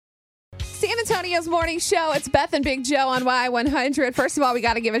Antonio's morning show. It's Beth and Big Joe on Y100. First of all, we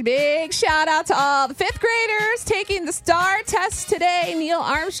got to give a big shout out to all the fifth graders taking the STAR test today. Neil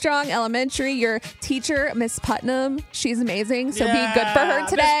Armstrong Elementary, your teacher, Miss Putnam. She's amazing. So be good for her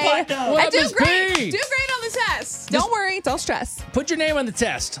today. And do great. Do great on the test. Don't worry. Don't stress. Put your name on the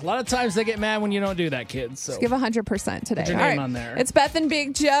test. A lot of times they get mad when you don't do that, kids. So just give 100% today. Put your name on there. It's Beth and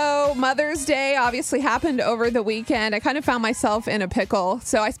Big Joe. Mother's Day obviously happened over the weekend. I kind of found myself in a pickle.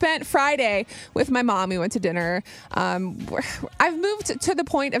 So I spent Friday with my mom. We went to dinner. I've moved to the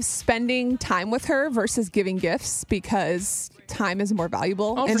point of spending time with her versus giving gifts because time is more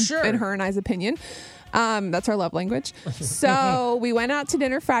valuable in her and I's opinion. That's our love language. So we went out to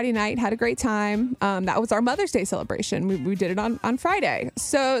dinner Friday night, had a great time. That was our Mother's Day celebration. We did it on Friday.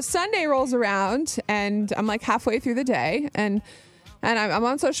 So Sunday rolls around and I'm like halfway through the day and I'm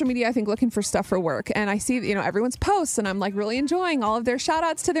on social media, I think, looking for stuff for work. And I see, everyone's posts and I'm like really enjoying all of their shout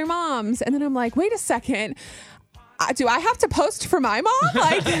outs to their moms. And then I'm like, wait a second. Do I have to post for my mom?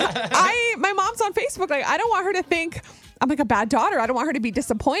 Like my mom's on Facebook. Like, I don't want her to think I'm like a bad daughter. I don't want her to be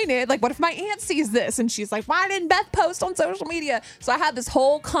disappointed. Like, what if my aunt sees this? And she's like, why didn't Beth post on social media? So I had this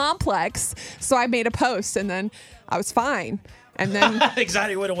whole complex. So I made a post and then I was fine. And then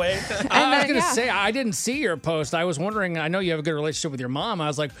anxiety went away. I was going to say, I didn't see your post. I was wondering, I know you have a good relationship with your mom. I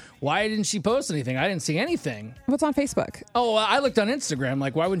was like, why didn't she post anything? I didn't see anything. What's on Facebook? Oh, I looked on Instagram.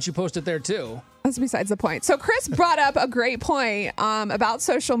 Like, why wouldn't you post it there too? That's besides the point. So Chris brought up a great point about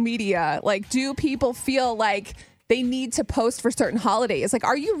social media. Like, do people feel like they need to post for certain holidays? Like,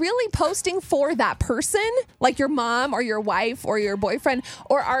 are you really posting for that person, like your mom or your wife or your boyfriend?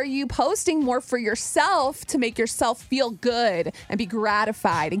 Or are you posting more for yourself to make yourself feel good and be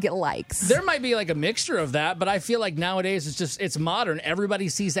gratified and get likes? There might be like a mixture of that, but I feel like nowadays it's modern. Everybody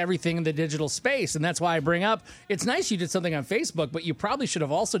sees everything in the digital space. And that's why I bring up, it's nice you did something on Facebook, but you probably should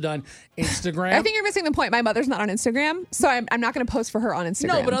have also done Instagram. I think you're missing the point. My mother's not on Instagram, so I'm not going to post for her on Instagram.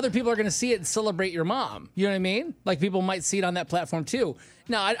 No, but other people are going to see it and celebrate your mom. You know what I mean? Like, people might see it on that platform too.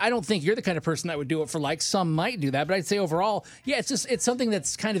 Now, I don't think you're the kind of person that would do it for likes. Some might do that, but I'd say overall, yeah, it's something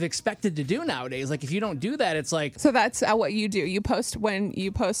that's kind of expected to do nowadays. Like, if you don't do that, it's like... So that's what you do. You post when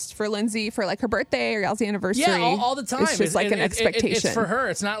you post for Lindsay for like her birthday or y'all's anniversary. Yeah, all the time. It's just like an expectation. It's for her.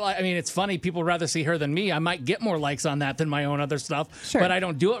 It's not like, I mean, it's funny. People rather see her than me. I might get more likes on that than my own other stuff, sure, but I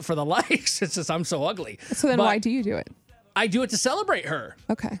don't do it for the likes. It's just, I'm so ugly. So then why do you do it? I do it to celebrate her.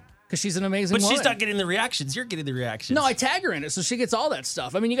 Okay. Because she's an amazing woman. But she's not getting the reactions. You're getting the reactions. No, I tag her in it, so she gets all that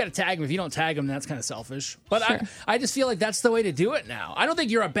stuff. I mean, you got to tag them. If you don't tag them, that's kind of selfish. But sure, I just feel like that's the way to do it now. I don't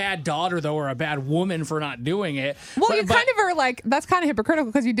think you're a bad daughter, though, or a bad woman for not doing it. Well, you kind of are like, that's kind of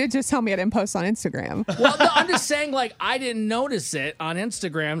hypocritical because you did just tell me I didn't post on Instagram. Well, no, I'm just saying, like, I didn't notice it on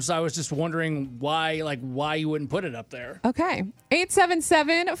Instagram, so I was just wondering why you wouldn't put it up there. Okay.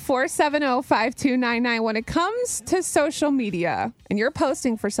 877-470-5299. When it comes to social media and you're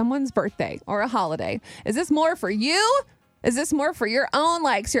posting for someone's birthday or a holiday, is this more for you? Is this more for your own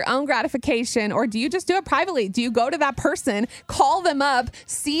likes, your own gratification, or do you just do it privately? Do you go to that person, call them up,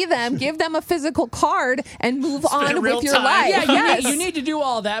 see them, give them a physical card, and move on with your life? Yeah, you need to do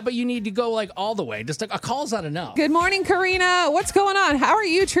all that, but you need to go like all the way. Just like a call's not enough. Good morning, Karina. What's going on? How are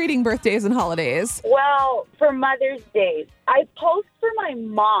you treating birthdays and holidays? Well, for Mother's Day, I post for my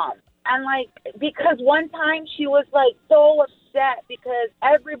mom. And because one time she was so upset because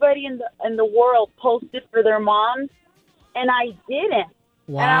everybody in the world posted for their moms. And I didn't.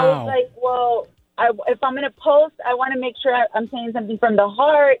 Wow. And I was like, well, if I'm going to post, I want to make sure I'm saying something from the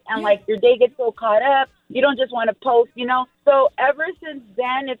heart. And your day gets so caught up. You don't just want to post, So ever since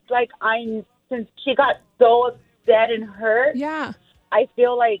then, it's like since she got so upset and hurt, yeah, I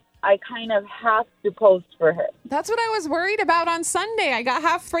feel like I kind of have to post for her. That's what I was worried about on Sunday. I got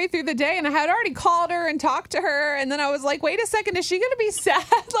halfway through the day and I had already called her and talked to her. And then I was like, wait a second, is she going to be sad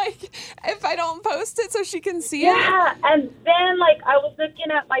if I don't post it so she can see it? Yeah. And then I was looking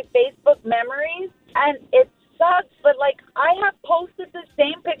at my Facebook memories and it sucks. But I have posted the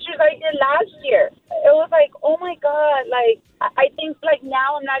same pictures I did last year. It was oh my God, I think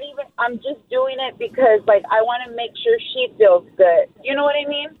now I'm just doing it because I want to make sure she feels good. You know what I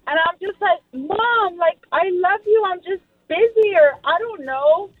mean? And I'm just Mom, I love you. I'm just busy or I don't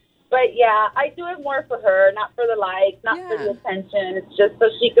know. But yeah, I do it more for her, not for the likes, not for the attention. It's just so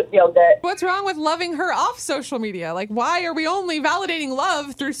she could feel good. What's wrong with loving her off social media? Why are we only validating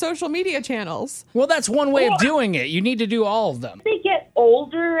love through social media channels? Well, that's one way of doing it. You need to do all of them. They get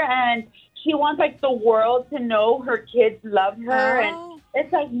older and she wants the world to know her kids love her. And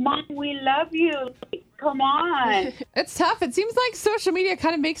it's Mom, we love you. come on. It's tough. It seems like social media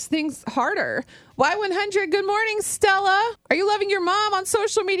kind of makes things harder. Y100, good morning, Stella. Are you loving your mom on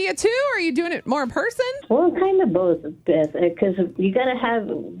social media too, or are you doing it more in person? Well, kind of both, Beth, because you got to have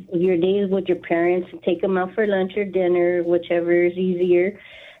your days with your parents and take them out for lunch or dinner, whichever is easier.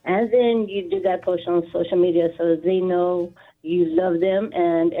 And then you do that post on social media so they know you love them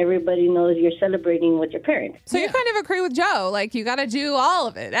and everybody knows you're celebrating with your parents. So you kind of agree with Joe. Like, you got to do all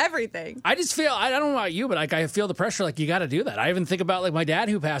of it, everything. I just feel, I don't know about you, but like I feel the pressure, like you got to do that. I even think about like my dad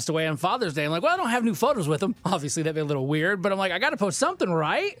who passed away on Father's Day. I'm like, well, I don't have new photos with him. Obviously, that'd be a little weird, but I'm like, I got to post something,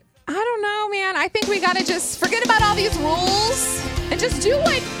 right? I don't know, man. I think we got to just forget about all these rules and just do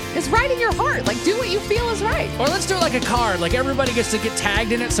what is right in your heart. Like, do what you feel is right. Or let's do it like a card. Like everybody gets to get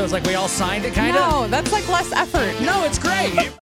tagged in it, so it's like we all signed it, kind of. No, that's like less effort. No, it's great.